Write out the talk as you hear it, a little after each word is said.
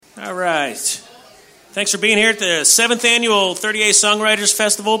All right. Thanks for being here at the 7th Annual 38 Songwriters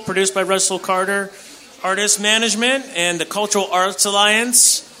Festival, produced by Russell Carter Artist Management and the Cultural Arts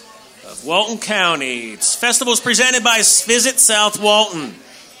Alliance of Walton County. This festival is presented by Visit South Walton.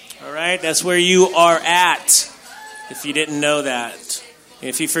 All right, that's where you are at, if you didn't know that.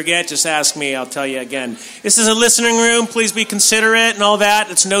 If you forget, just ask me. I'll tell you again. This is a listening room. Please be considerate and all that.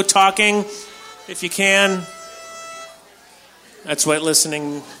 It's no talking, if you can. That's what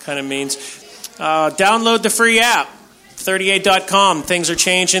listening kind of means. Download the free app, 38.com. Things are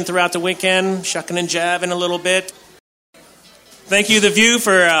changing throughout the weekend, shucking and jabbing a little bit. Thank you, The View,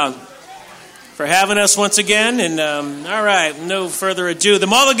 for having us once again. And all right, no further ado, the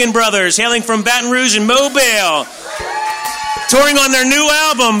Mulligan Brothers, hailing from Baton Rouge and Mobile, touring on their new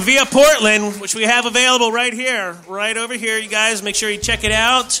album, Via Portland, which we have available right here, right over here. You guys, make sure you check it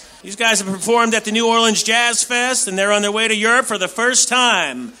out. These guys have performed at the New Orleans Jazz Fest, and they're on their way to Europe for the first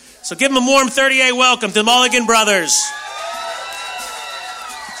time. So give them a warm 38 welcome to the Mulligan Brothers.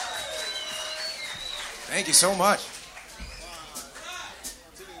 Thank you so much.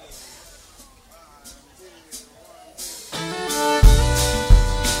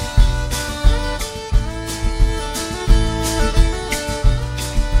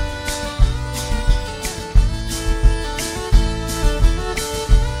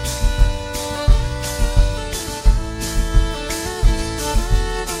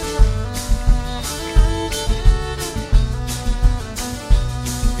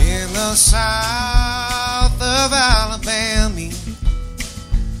 South of Alabama,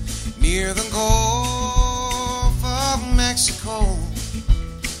 near the Gulf of Mexico,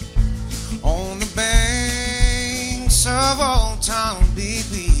 on the banks of Old Town Big,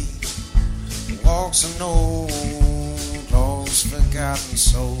 walks an old, lost, forgotten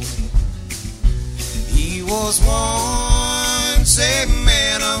soul. He was once a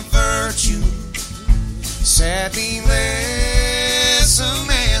man of virtue, sadly less a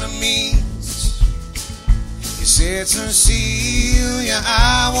man of means. He said, Cecilia,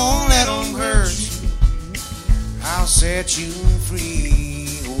 I won't let them hurt you. I'll set you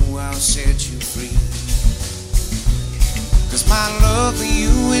free, oh, I'll set you free. 'Cause my love for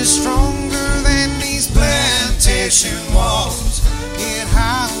you is stronger than these plantation walls. It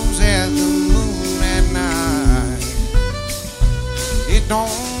howls at the moon at night. It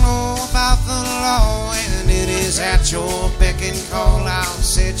don't know about the law, and it is at your beck and call. I'll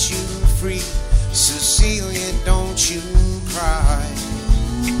set you free, Cecilia, don't you cry.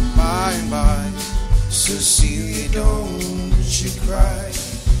 By and by, Cecilia, don't you cry.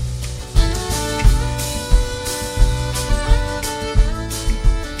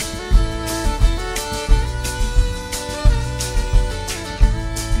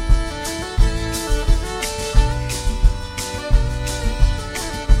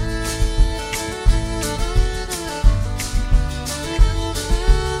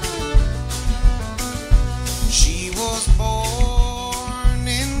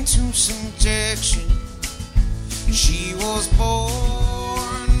 She was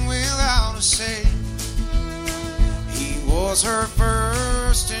born without a say. He was her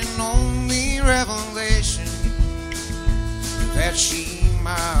first and only revelation, that she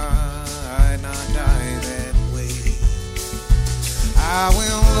might not die that way. I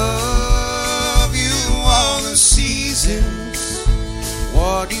will love you all the seasons.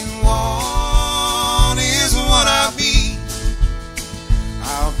 What you want is what I'll be.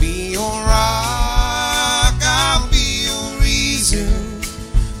 I'll be your rock, I'll be your reason.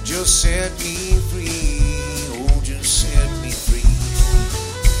 Just set me free, oh, just set me free.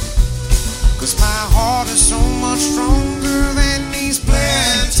 'Cause my heart is so much stronger than these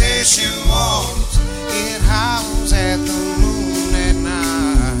plantation walls. It howls at the moon at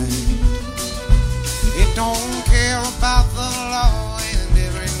night. It don't care about the law, and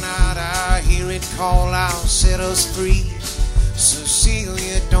every night I hear it call out, set us free.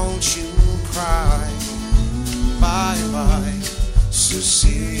 Cecilia, don't you cry. Bye bye,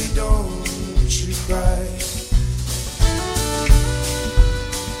 Cecilia, don't you cry.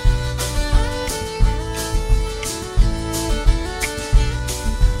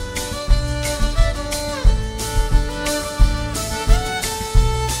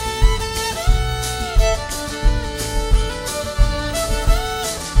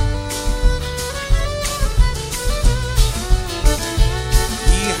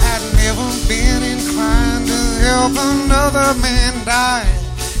 Been inclined to help another man die,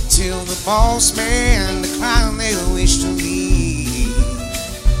 till the boss man declined their wish to leave.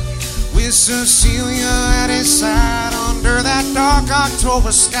 With Cecilia at his side under that dark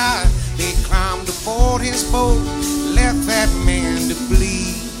October sky, they climbed aboard his boat, left that man to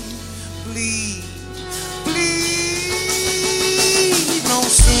bleed.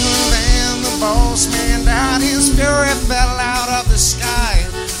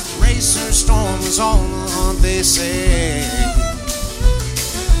 they say.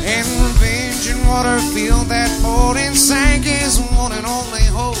 And revenge and water filled that boat and sank his one and only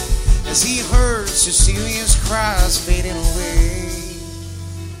hope as he heard Cecilia's cries fading away.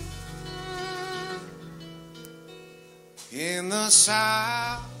 In the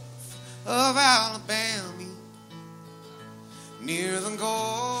south of Alabama, near the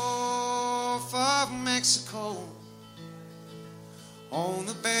Gulf of Mexico, on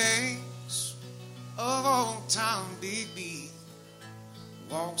the banks of old town Bigby,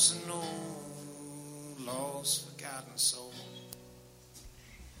 walks an old lost forgotten soul.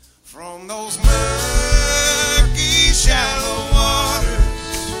 From those murky shallow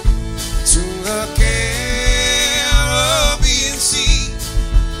waters to the Caribbean Sea,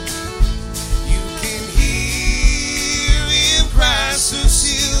 you can hear him cry,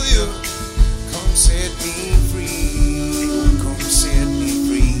 Cecilia, come set me free, come set me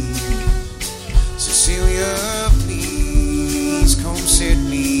free. Cecilia, please come set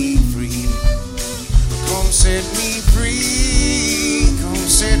me free. Come set me free, come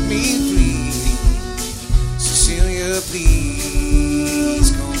set me free. Cecilia,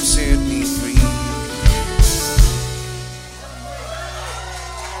 please come set me free.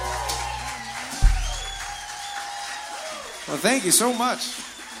 Well, thank you so much.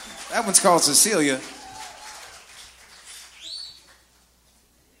 That one's called Cecilia.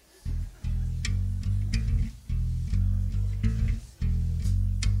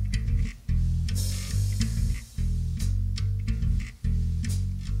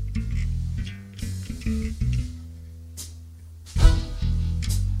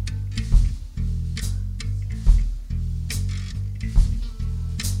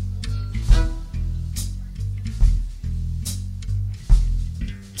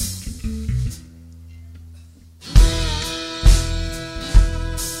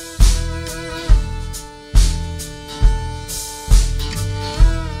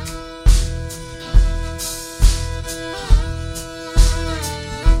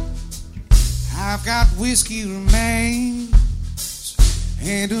 I've got whiskey remains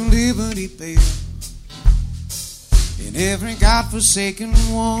and a Liberty Bell in every godforsaken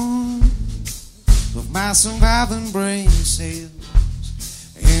one of my surviving brain cells,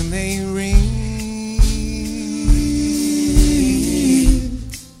 and they ring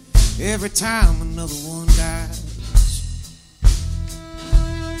every time another one dies.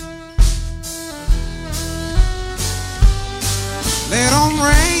 Let on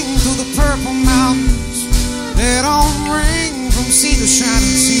rain through the purple mountains. Let on rain from sea to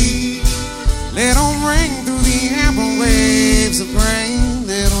shining sea. Let on rain through the amber waves of grain.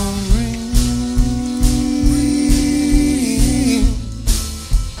 Let on rain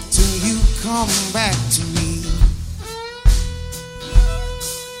till you come back to me.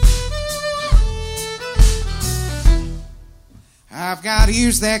 I've got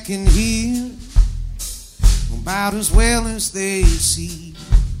ears that can hear about as well as they see,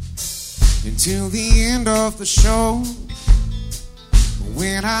 until the end of the show,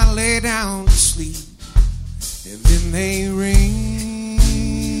 when I lay down to sleep, and then they ring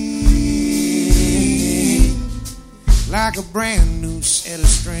like a brand new set of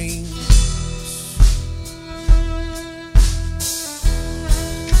strings.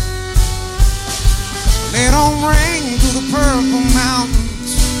 Let on rain through the purple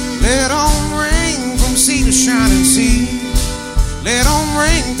mountains. Let on rain from sea to shining sea. Let on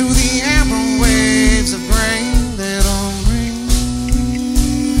rain through the amber waves of grain. Let on rain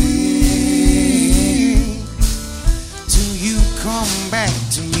till you come back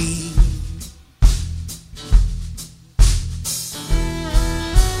to me.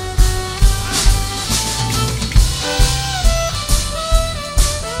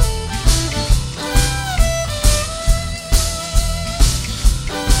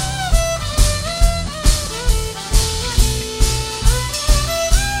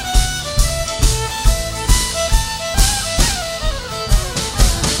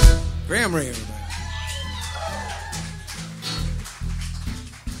 Graham Ray, everybody.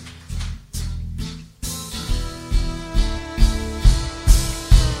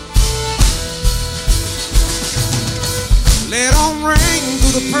 Let on rain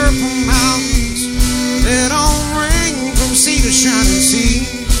through the purple mountains. Let on rain from sea to shining sea.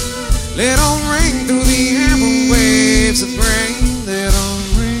 Let on rain through the amber waves of grain. Let on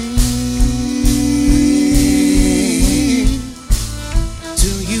rain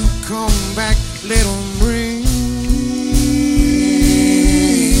till you come back. Let on rain.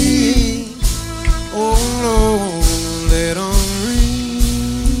 Oh Lord, let on rain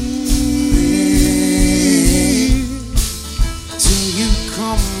till you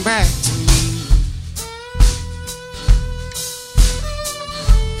come back to me.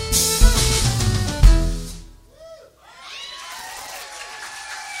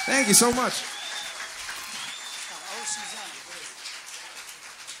 Thank you so much.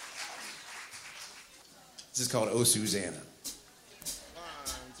 This is called Oh Susanna.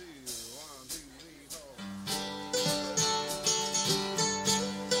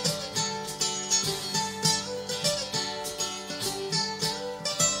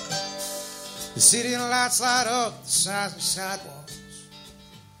 The city lights light up the sides of sidewalks,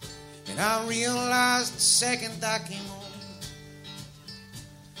 and I realized the second I came home,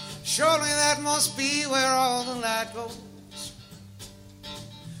 surely that must be where all the light goes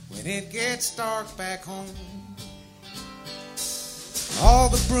when it gets dark back home. All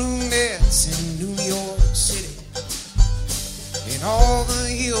the brunettes in New York City, and all the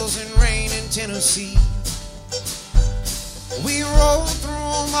hills and rain in Tennessee, we rolled through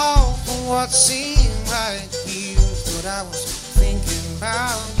them all for what seemed like years, but I was thinking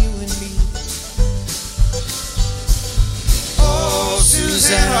about you and me. Oh,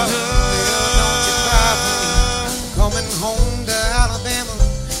 Susanna, don't you cry for me. Coming home to Alabama,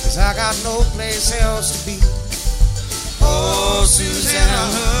 'cause I got no place else to be. Oh, Susanna,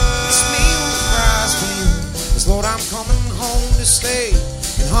 it's me who cries for you, 'cause Lord, I'm coming home to stay,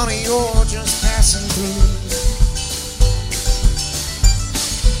 and honey, you're just passing through.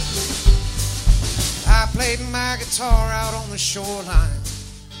 I played my guitar out on the shoreline,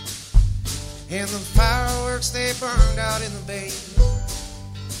 and the fireworks, they burned out in the bay.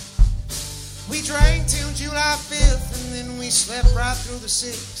 We drank till July 5th, and then we slept right through the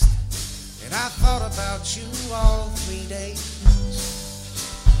 6th, and I thought about you all 3 days.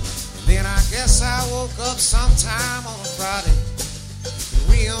 And then I guess I woke up sometime on a Friday and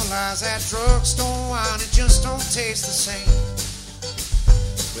realized that drugstore wine, it just don't taste the same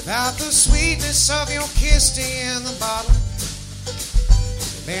without the sweetness of your kiss in the bottle.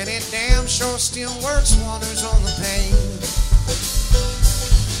 Man, it damn sure still works wonders on the pain.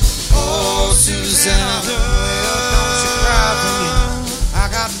 Oh, Susanna, well, don't you cry for me. I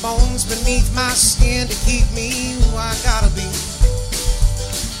got bones beneath my skin to keep me who I gotta be.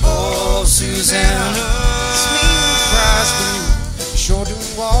 Oh, Susanna, it's me who cries for you. You sure do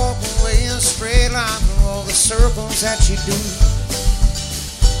walk away in a straight line for all the circles that you do.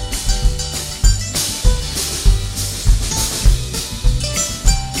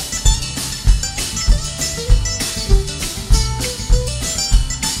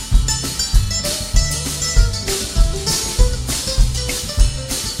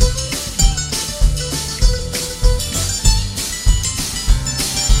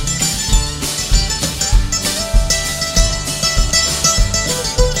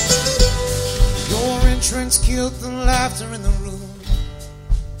 Killed the laughter in the room,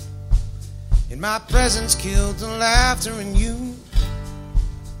 and my presence killed the laughter in you.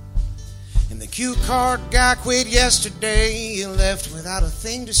 And the cue card guy quit yesterday, he left without a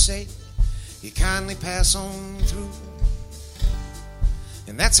thing to say. You kindly pass on through,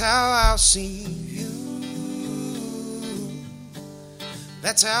 and that's how I'll see you.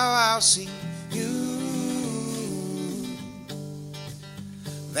 That's how I'll see you.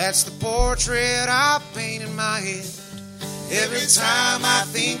 That's the portrait I paint in my head every time I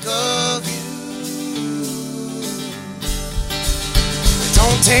think of you. It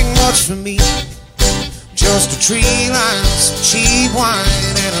don't take much for me, just a tree line, some cheap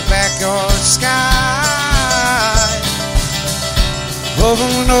wine, and a backyard sky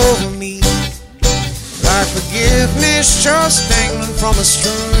hovering over me like forgiveness just dangling from a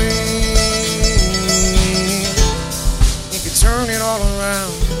string. You could turn it all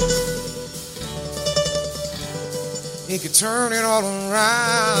around. He could turn it all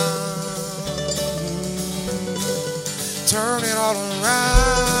around. Turn it all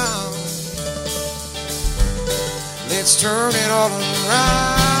around. Let's turn it all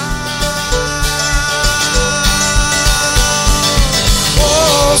around.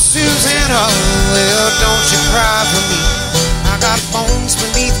 Oh, Susanna, well, don't you cry for me. I got bones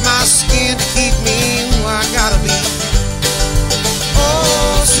beneath my skin to keep me who I gotta be.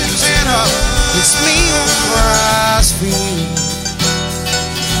 Oh, Susanna, it's me who cries for you.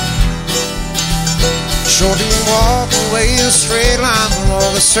 Sure do walk away a straight line for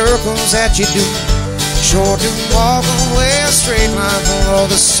all the circles that you do. Sure do walk away a straight line for all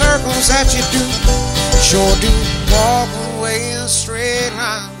the circles that you do. Sure do walk away a straight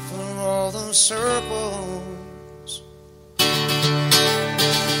line for all the circles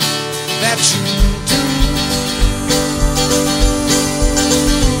that you do.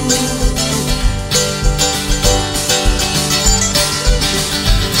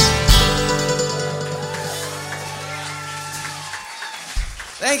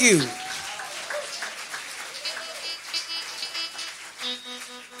 Thank you.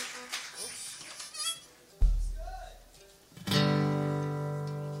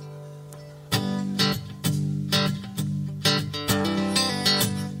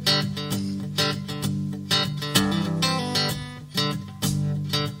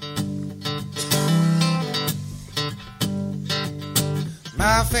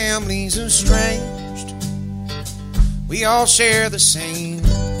 My family's estranged. We all share the same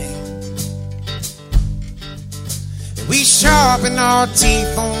name. And we sharpen our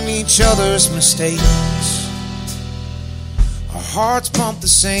teeth on each other's mistakes. Our hearts pump the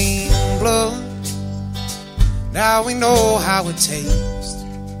same blood. Now we know how it tastes.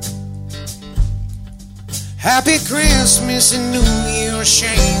 Happy Christmas and New Year,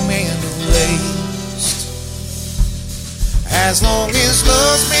 shame and waste. As long as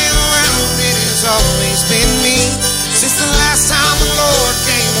love's been around, it has always been me. Since the last time the Lord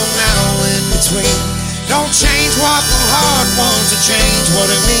came, well now in between. Don't change what the heart wants to change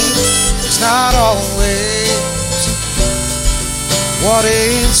what it means. It's not always what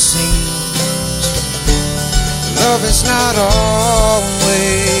it seems. Love is not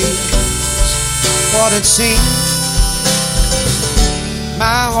always what it seems.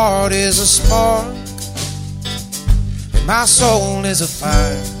 My heart is a spark, and my soul is a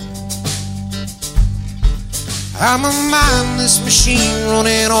fire. I'm a mindless machine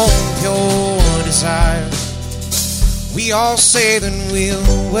running on pure desire. We all say that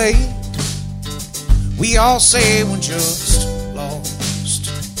we'll wait. We all say we're just lost.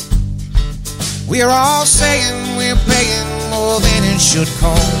 We're all saying we're paying more than it should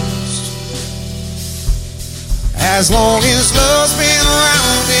cost. As long as love's been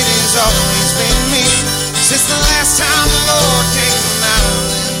around, it has always been me. Since the last time the Lord came, now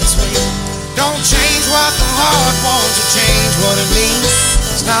in between. Don't change what the heart wants to change what it means.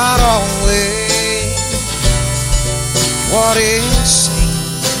 It's not always what it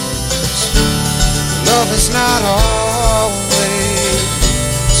seems. Love is not always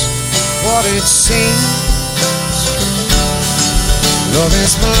what it seems. Love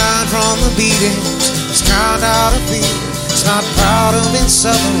is blind from the beatings. It's kind out of fear. It's not proud of its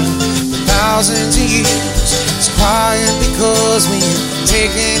suffering for thousands of years. It's quiet because we've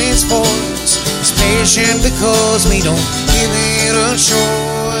taken its voice. It's patient because we don't give it a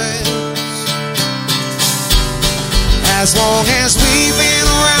choice. As long as we've been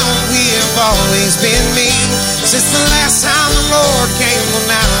around, we have always been me. Since the last time the Lord came, well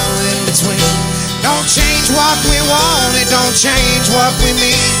now in between. Don't change what we want, it don't change what we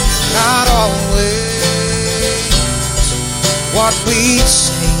mean. Not always what we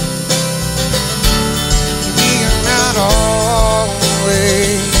say. We are not always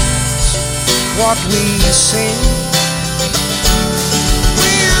what we sing.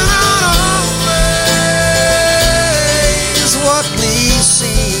 We are not always what we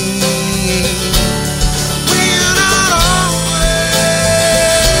sing. We are not always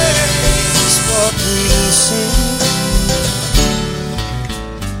what we sing.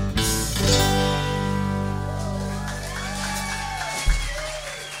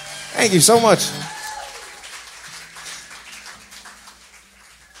 Thank you so much.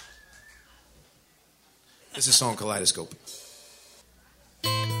 This is a song Kaleidoscope.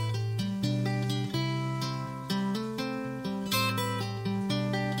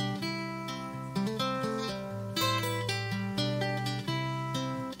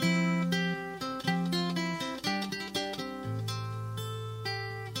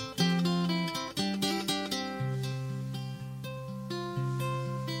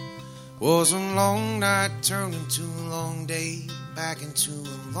 Was a long night turned into a long day, back into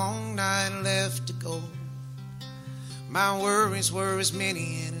a long night left to go. My worries were as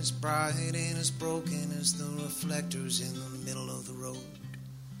many and as bright and as broken as the reflectors in the middle of the road.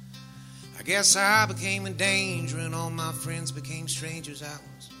 I guess I became a danger and all my friends became strangers. I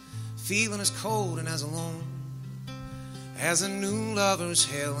was feeling as cold and as alone as a new lover's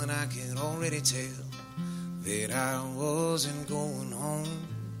hell, and I could already tell that I wasn't going home.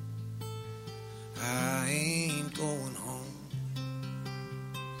 I ain't going home.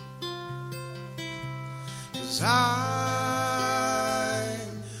 'Cause I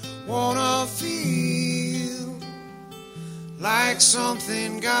wanna feel like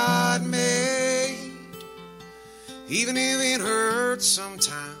something God made, even if it hurts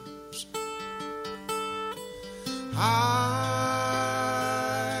sometimes. I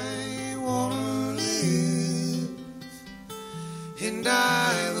wanna live and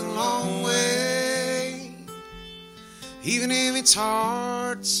die the long way, even if it's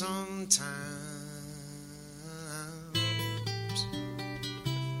hard sometimes.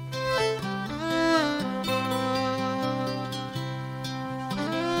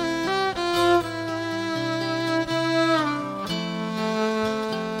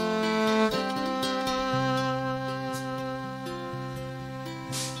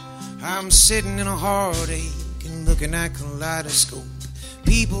 I'm sitting in a heartache and looking at kaleidoscope,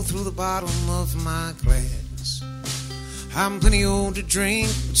 people through the bottom of my glass. I'm plenty old to drink,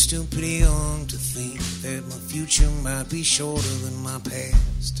 but still pretty young to think that my future might be shorter than my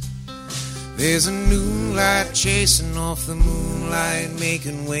past. There's a new light chasing off the moonlight,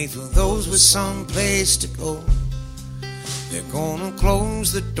 making way for those with some place to go. They're gonna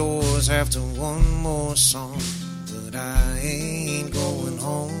close the doors after one more song, but I ain't going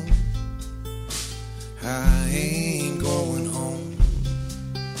home. I ain't going home.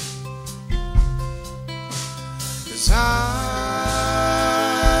 'Cause I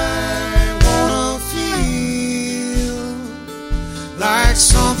wanna feel like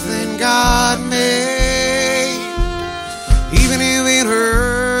something God made, even if it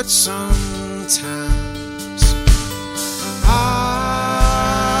hurts sometimes. I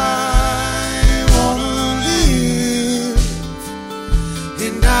wanna live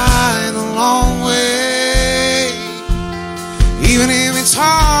and die the long way, even if it's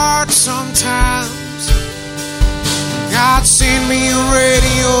hard sometimes. God, send me a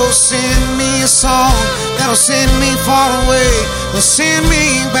radio, send me a song that'll send me far away, will send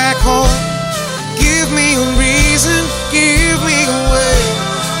me back home. Give me a reason, give me a way,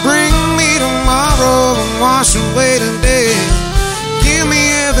 bring me tomorrow and wash away today. Give me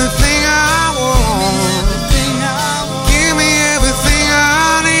everything I want, give me everything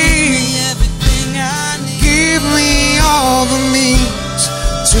I need, give me all the means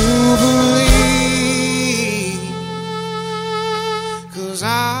to believe. 'Cause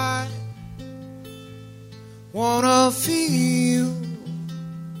I wanna feel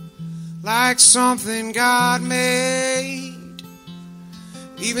like something God made,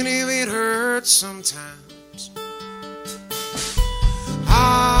 even if it hurts sometimes.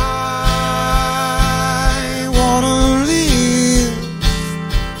 I wanna live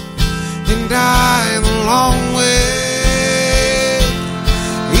and die the long way,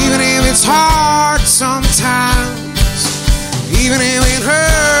 even if it's hard sometimes, even if it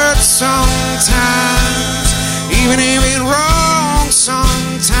hurts sometimes, even if it's wrong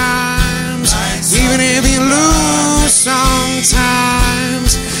sometimes, even if you lose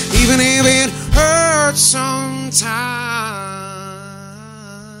sometimes, even if it hurts sometimes.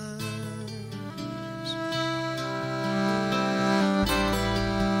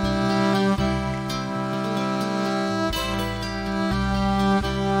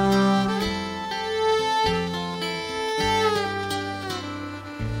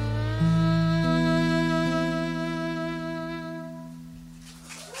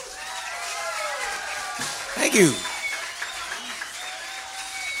 Thank you.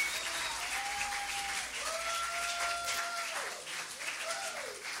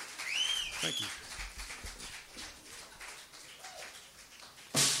 Thank you.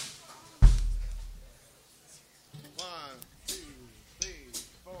 One, two, three,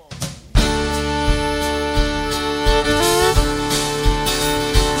 four.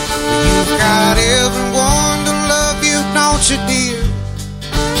 You've got everyone to love you, don't you, dear?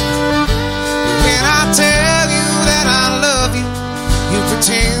 When I tell you that I love you, you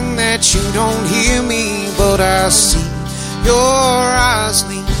pretend that you don't hear me, but I see your eyes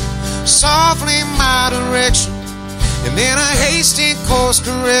lean softly in my direction, and then a hasty course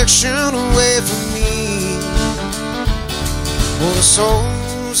correction away from me. For the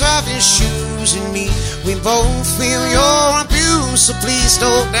soles of your shoes and me, we both feel your abuse, so please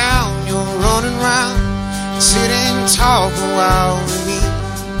slow down your running round and sit and talk a while with me.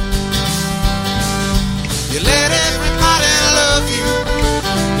 You let everybody love you,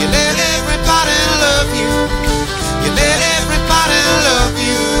 you let everybody love you, you let everybody love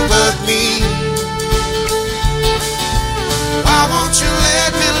you but me. Why won't you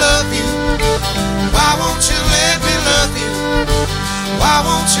let me love you? Why won't you let me love you? Why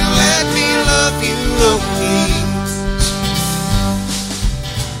won't you let me love you, Louise?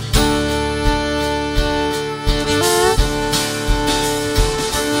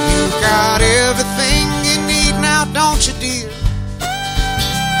 You got everything you need now, don't you, dear?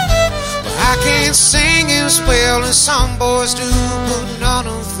 But I can't sing as well as some boys do, but none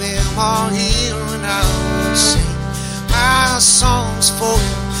of them are here, and I will sing my songs for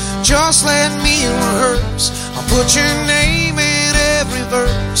you. Just let me rehearse. I'll put your name in every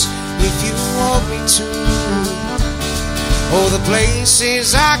verse if you want me to. Oh, the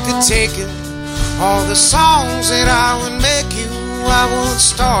places I could take you, all the songs that I would make you. I would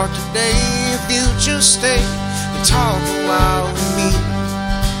start today if you just stay and talk a while with me.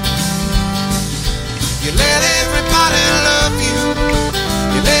 You let everybody love you,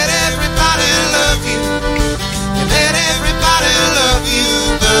 you let everybody love you, you let everybody love you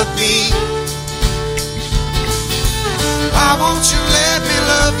but me. Why won't you let me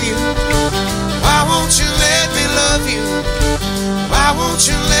love you? Why won't you let me love you?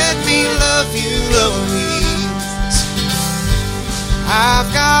 won't you let me love you, Louise?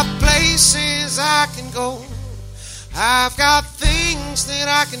 I've got places I can go, I've got things that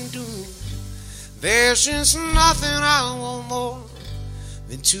I can do. There's just nothing I want more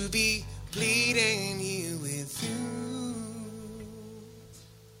than to be pleading here with you.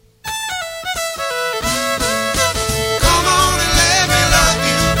 Come on and let me love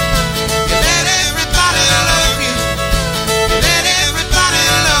you. You let everybody love you. You let everybody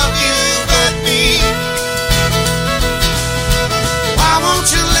love you but me. Why won't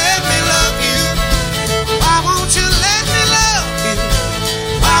you let me love you? Why won't you let me love you?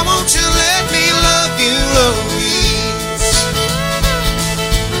 Why won't you let me love you, Louise?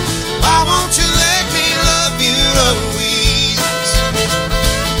 Why won't you let me love you, Louise?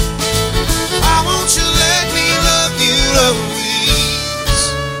 Why won't you let me love you, Louise?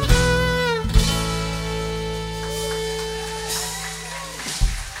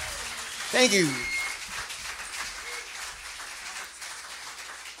 Thank you.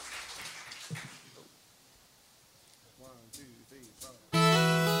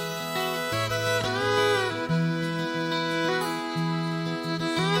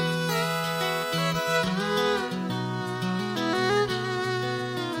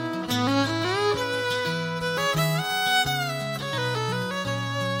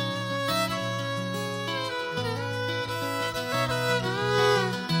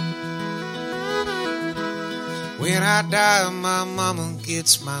 When I die, my mama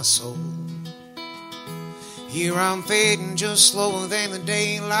gets my soul. Here I'm fading just slower than the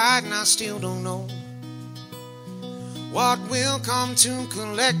daylight, and I still don't know what will come to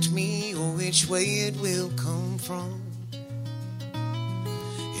collect me or which way it will come from.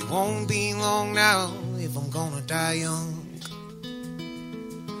 It won't be long now if I'm gonna die young.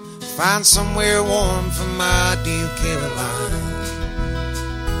 Find somewhere warm for my dear Caroline.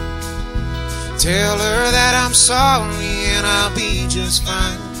 Tell her that I'm sorry and I'll be just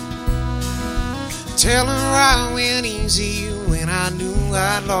fine. Tell her I went easy when I knew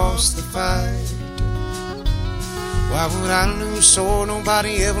I lost the fight. Why would I lose so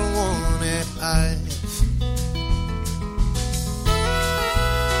nobody ever won at life?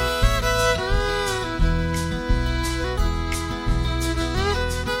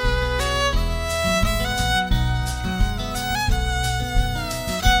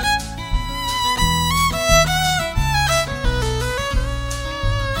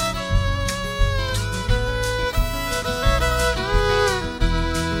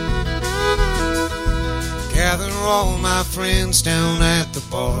 Gather all my friends down at the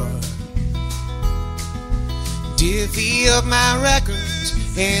bar, divvy up my records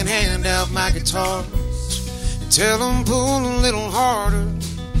and hand out my guitars, and tell them pull a little harder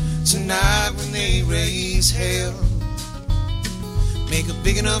tonight when they raise hell. Make a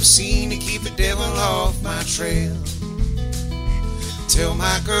big enough scene to keep the devil off my trail. Tell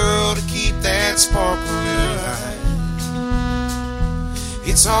my girl to keep that sparkle in her eye.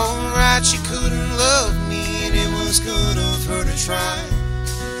 It's alright, she couldn't love me, and it was good of her to try.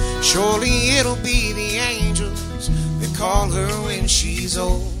 Surely it'll be the angels that call her when she's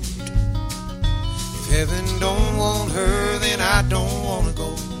old. If heaven don't want her, then I don't want to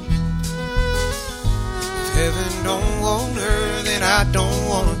go. If heaven don't want her, then I don't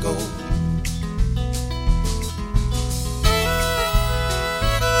want to go.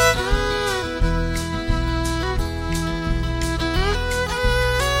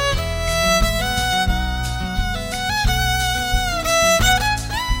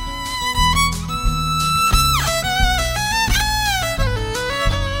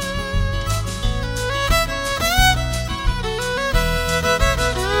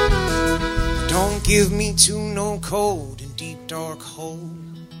 Don't give me to no cold and deep dark hole.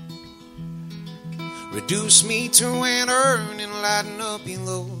 Reduce me to an urn and lighten up your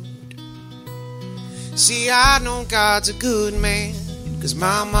load. See, I know God's a good man, 'cause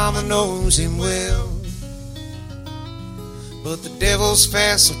my mama knows him well. But the devil's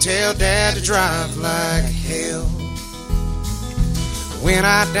fast, so tell Dad to drive like hell. When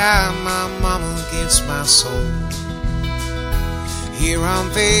I die, my mama gets my soul. Here I'm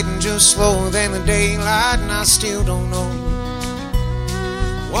fading just slower than the daylight, and I still don't know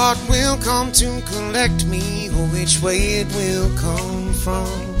what will come to collect me or which way it will come from.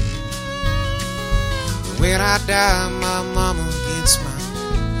 When I die, my mama gets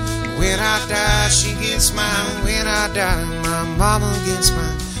mine. When I die, she gets mine. When I die, my mama gets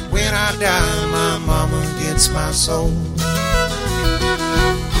mine. When I die, my mama gets my soul.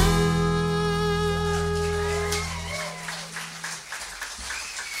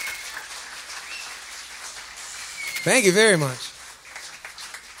 Thank you very much.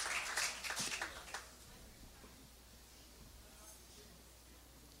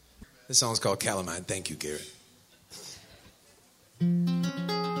 This song's called Calamine. Thank you, Garrett.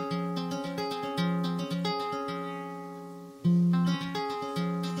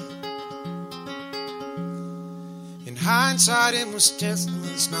 In hindsight, it was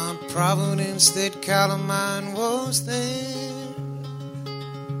deathless, not providence that Calamine was there.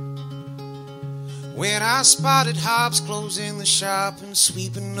 When I spotted Hobbs closing the shop and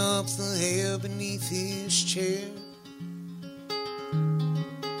sweeping up the hair beneath his chair,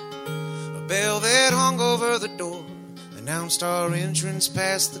 a bell that hung over the door announced our entrance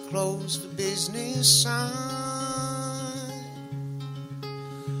past the closed for business sign.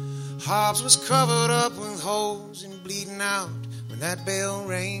 Hobbs was covered up with holes and bleeding out when that bell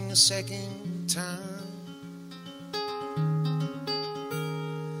rang a second time.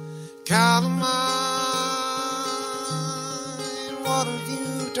 Calamine, what have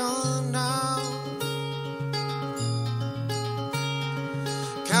you done now?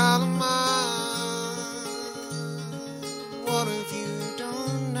 Calamine, what have you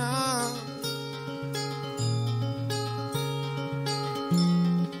done now?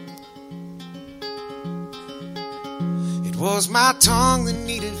 It was my tongue that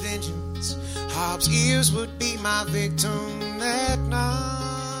needed vengeance. Hobbs' ears would be my victim that night.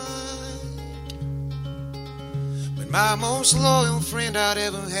 My most loyal friend I'd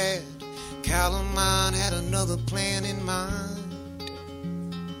ever had, Calamine, had another plan in mind.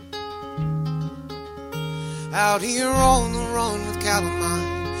 Out here on the run with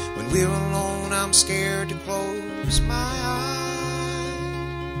Calamine, when we're alone I'm scared to close my eyes.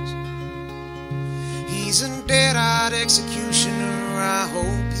 He's a dead-eyed executioner, I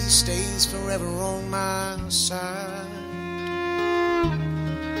hope he stays forever on my side.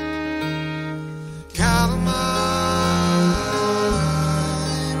 Calamine,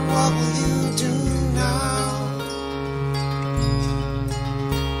 what will you do now?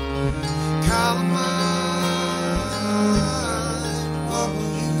 Calamine, what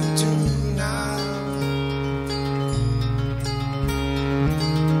will you do now?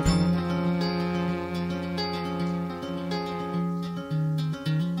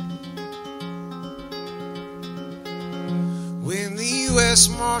 When the U.S.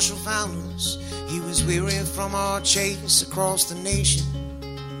 Marshal found us, he was weary from our chase across the nation.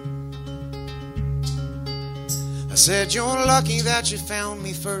 I said, you're lucky that you found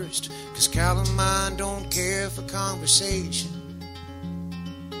me first, 'cause Calamine don't care for conversation.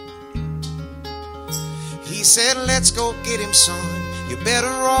 He said, let's go get him, son. You're better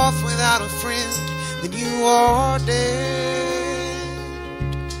off without a friend than you are dead.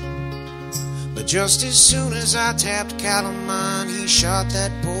 But just as soon as I tapped Calamine, he shot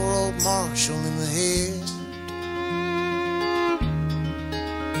that poor old Marshal in the head.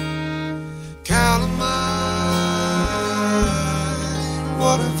 Calamine,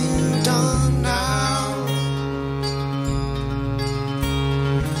 what have you done now?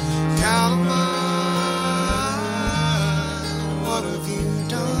 Calamine, what have you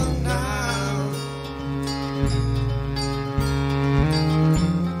done now?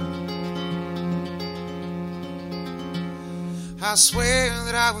 I swear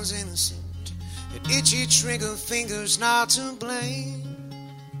that I was innocent, that itchy trigger fingers not to blame.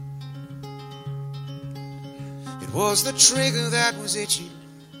 It was the trigger that was itchy,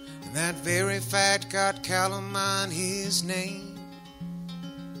 and that very fact got Calamine his name.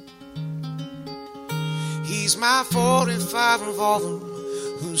 He's my .45 revolver,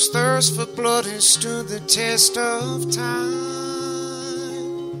 whose thirst for blood has stood the test of time.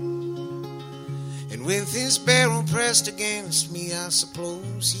 And with his barrel pressed against me, I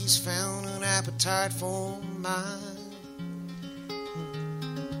suppose he's found an appetite for mine.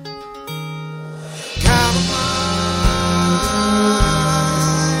 Calamine,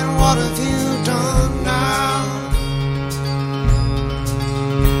 what have you done now?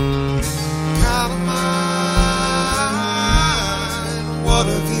 Calamine, what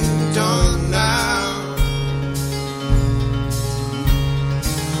have you done now?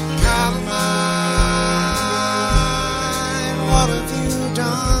 Calamine, what have you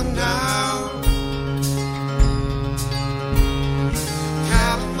done now?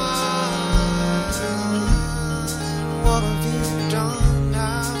 Calamine, what have you done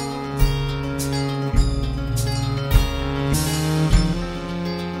now?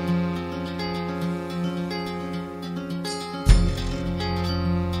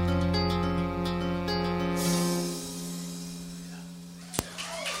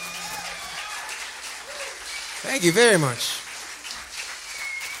 Thank you very much.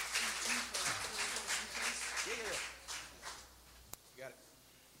 Got it.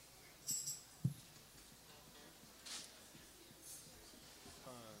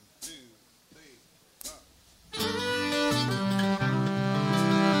 1, 2.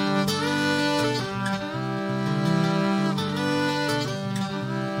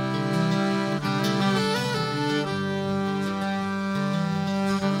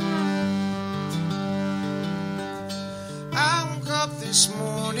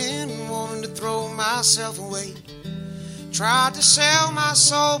 myself away. Tried to sell my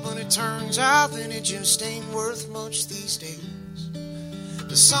soul, but it turns out that it just ain't worth much these days.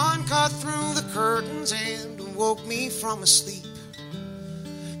 The sun cut through the curtains and woke me from a sleep.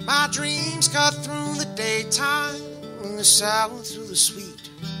 My dreams cut through the daytime and the sour through the sweet.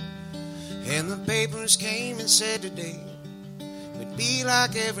 And the papers came and said today would be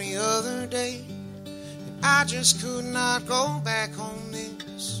like every other day. And I just could not go back home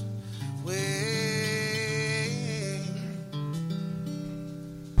this way.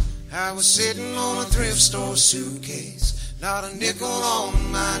 I was sitting on a thrift store suitcase, not a nickel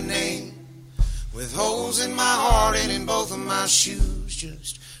on my name, with holes in my heart and in both of my shoes,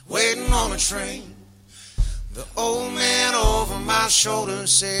 just waiting on a train. The old man over my shoulder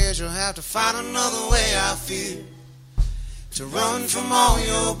says you'll have to find another way, I fear, to run from all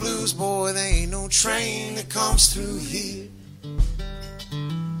your blues, boy. There ain't no train that comes through here.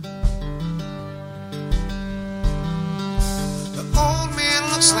 The old man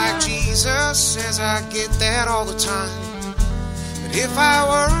looks like Jesus, says I get that all the time. But if I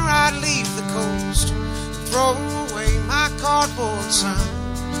were, I'd leave the coast and throw away my cardboard sign.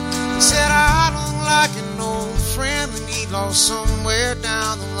 He said I don't like an old friend that he lost somewhere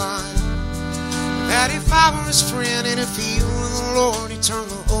down the line. That if I were his friend and if he were the Lord, he'd turn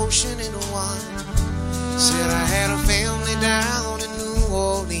the ocean into wine. Said I had a family down in New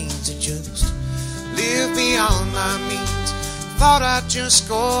Orleans that just lived beyond my means. Thought I'd just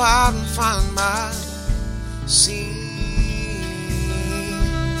go out and find my scene.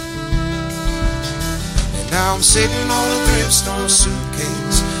 And now I'm sitting on a thrift store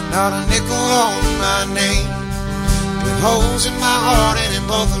suitcase, not a nickel on my name, with holes in my heart and in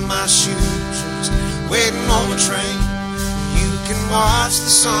both of my shoes, just waiting on the train. You can watch the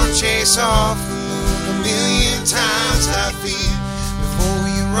sun chase off the moon a million times, I fear, before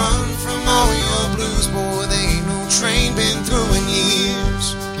you run from all your blues, boy. There ain't no train been through in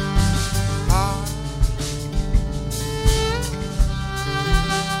years.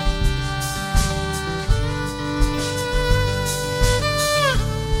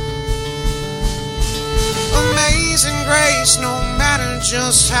 Amazing grace, no matter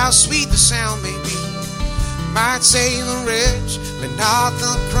just how sweet the sound may be, might save the rich, but not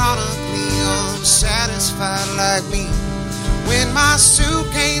the chronically unsatisfied like me. When my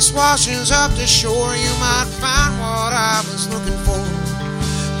suitcase washes up to shore, you might find what I was looking for,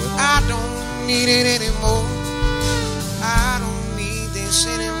 but I don't need it anymore. I don't need this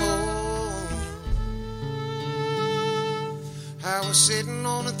anymore. I was sitting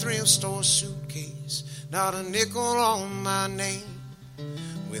on a thrift store suitcase, not a nickel on my name,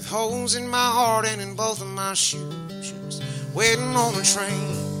 with holes in my heart and in both of my shoes, just waiting on the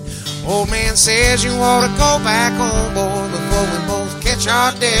train. Old man says you ought to go back home, boy, before we both catch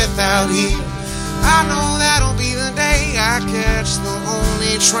our death out here. I know that'll be the day I catch the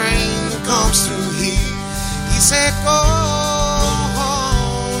only train that comes through here. He said go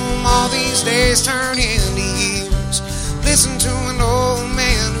home, all these days turn into years. Listen to an old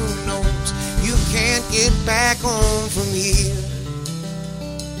man who knows you can't get back home from here.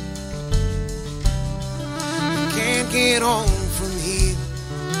 You can't get home from here.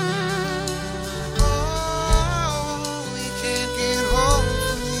 Oh, you can't get home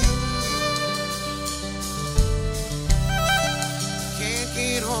from here. You can't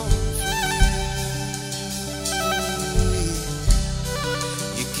get home from here.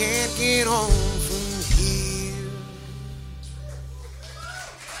 You can't get home from here.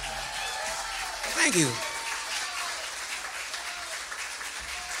 Thank you.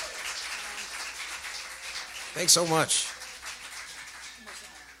 Thanks so much.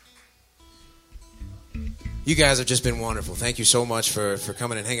 You guys have just been wonderful. Thank you so much for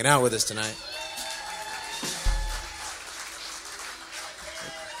coming and hanging out with us tonight.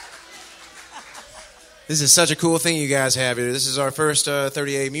 This is such a cool thing you guys have here. This is our first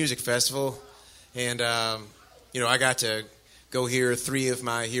 30A Music Festival, and I got to go hear 3 of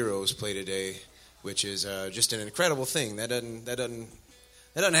my heroes play today, which is just an incredible thing. That doesn't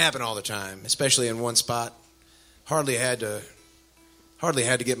happen all the time, especially in one spot. Hardly had to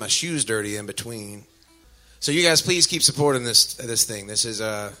get my shoes dirty in between. So you guys, please keep supporting this thing. This is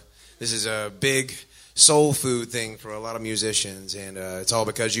a big soul food thing for a lot of musicians, and it's all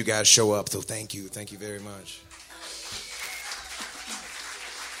because you guys show up. So thank you very much.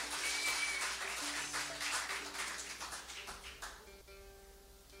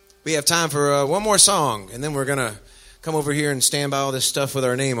 We have time for one more song, and then we're gonna come over here and stand by all this stuff with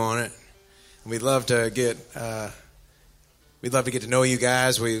our name on it. And we'd love to get to know you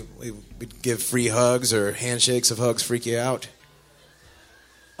guys. We'd give free hugs or handshakes if hugs freak you out.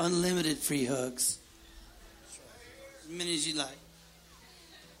 Unlimited free hugs. many as you like.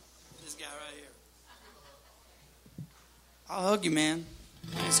 This guy right here. I'll hug you, man.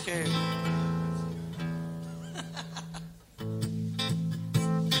 I ain't scared.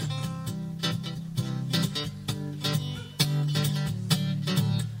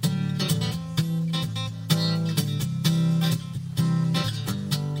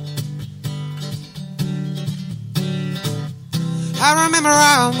 I remember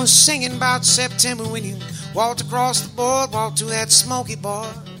I was singing about September when you walked across the boardwalk to that smoky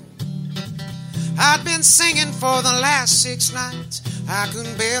bar. I'd been singing for the last 6 nights. I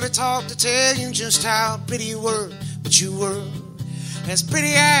couldn't barely talk to tell you just how pretty you were, but you were as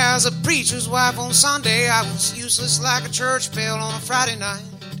pretty as a preacher's wife on Sunday. I was useless like a church bell on a Friday night.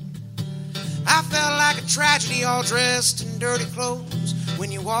 I felt like a tragedy all dressed in dirty clothes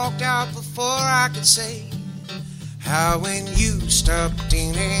when you walked out before I could say how when you stopped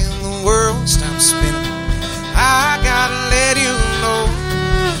in and the world stopped spinning. I gotta let you know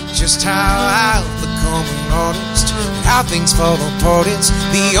just how I've become an artist, how things fall apart. It's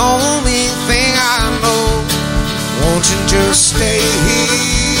the only thing I know. Won't you just stay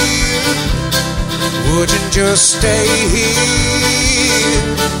here? Would you just stay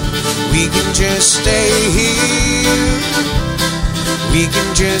here? We can just stay here. We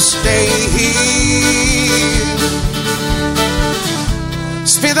can just stay here.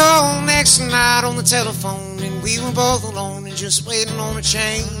 Spent the whole next night on the telephone, and we were both alone and just waiting on a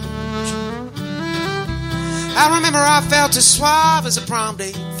change. I remember I felt as suave as a prom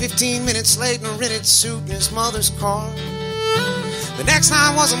date, 15 minutes late in a rented suit in his mother's car. The next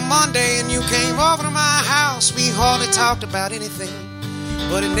night was a Monday, and you came over to my house. We hardly talked about anything,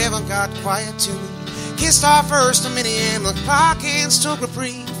 but it never got quiet till we kissed our first a minute, and the clock hands took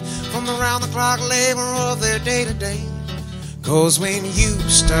reprieve from the round-the-clock labor of their day-to-day. 'Cause when you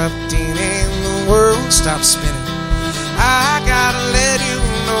stopped in and the world stopped spinning, I gotta let you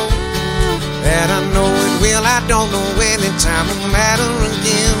know that I know it will. I don't know when the time will matter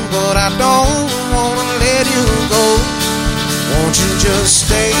again, but I don't wanna let you go. Won't you just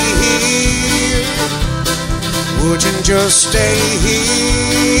stay here? Would you just stay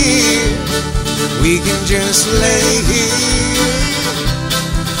here? We can just lay here.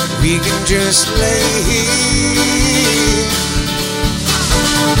 We can just lay here.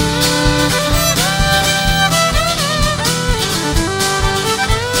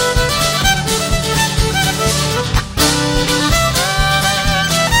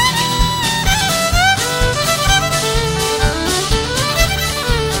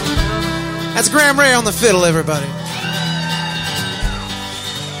 That's Graham Ray on the fiddle, everybody.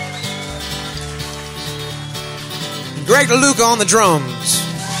 And Greg DeLuca on the drums.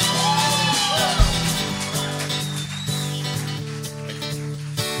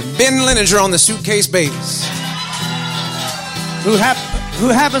 And Ben Lininger on the suitcase bass. Who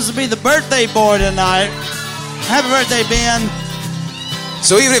happens to be the birthday boy tonight. Happy birthday, Ben.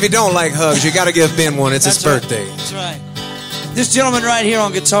 So even if you don't like hugs, you got to give Ben one. It's his birthday. That's right. This gentleman right here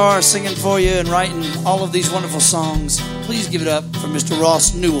on guitar, singing for you and writing all of these wonderful songs. Please give it up for Mr.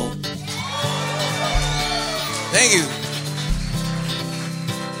 Ross Newell. Thank you.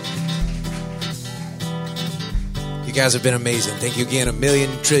 You guys have been amazing. Thank you again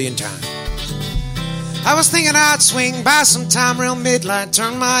 1,000,000,000,000,000 times. I was thinking I'd swing by sometime around midnight,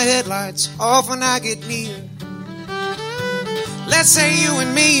 turn my headlights off when I get near. Let's say you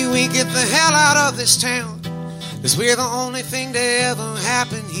and me, we get the hell out of this town, 'cause we're the only thing to ever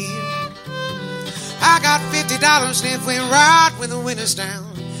happen here. I got $50 and if we ride when the winter's down,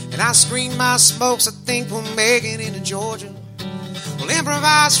 and I screen my smokes, I think we'll make it into Georgia. We'll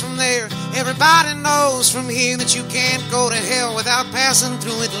improvise from there. Everybody knows from here that you can't go to hell without passing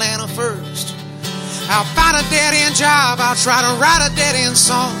through Atlanta first. I'll find a dead-end job, I'll try to write a dead-end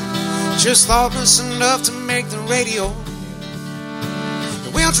song, just thoughtless enough to make the radio.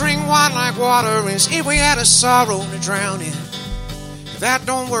 We'll drink wine like water as if we had a sorrow to drown in. If that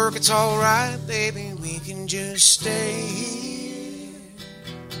don't work, it's alright, baby, we can just stay here.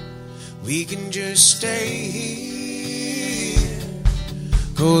 We can just stay here.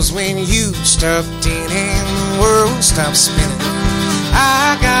 'Cause when you stopped in and the world stopped spinning,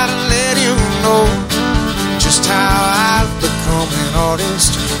 I gotta let you know just how I've become an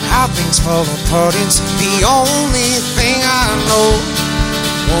artist, how things fall apart. It's the only thing I know.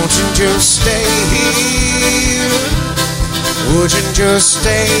 Won't you just stay here? Would you just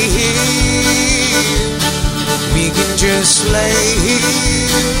stay here? We can just lay here.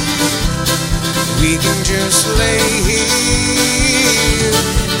 We can just lay here.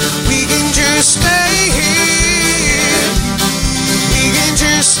 We can just stay here. We can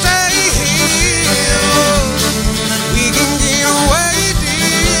just stay here. We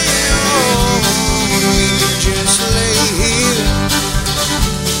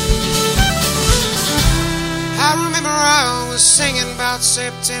about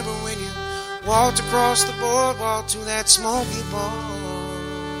September when you walked across the boardwalk to that smoky bar.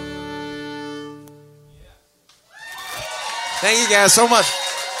 Thank you guys so much.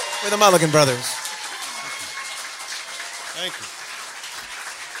 We're the Mulligan Brothers. Thank you.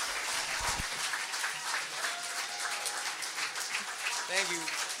 Thank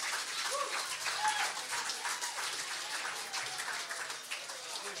you.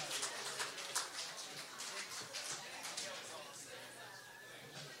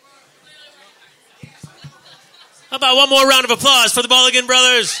 How about one more round of applause for the Mulligan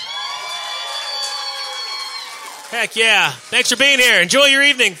Brothers? Heck yeah. Thanks for being here. Enjoy your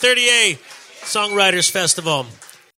evening, 30A Songwriters Festival.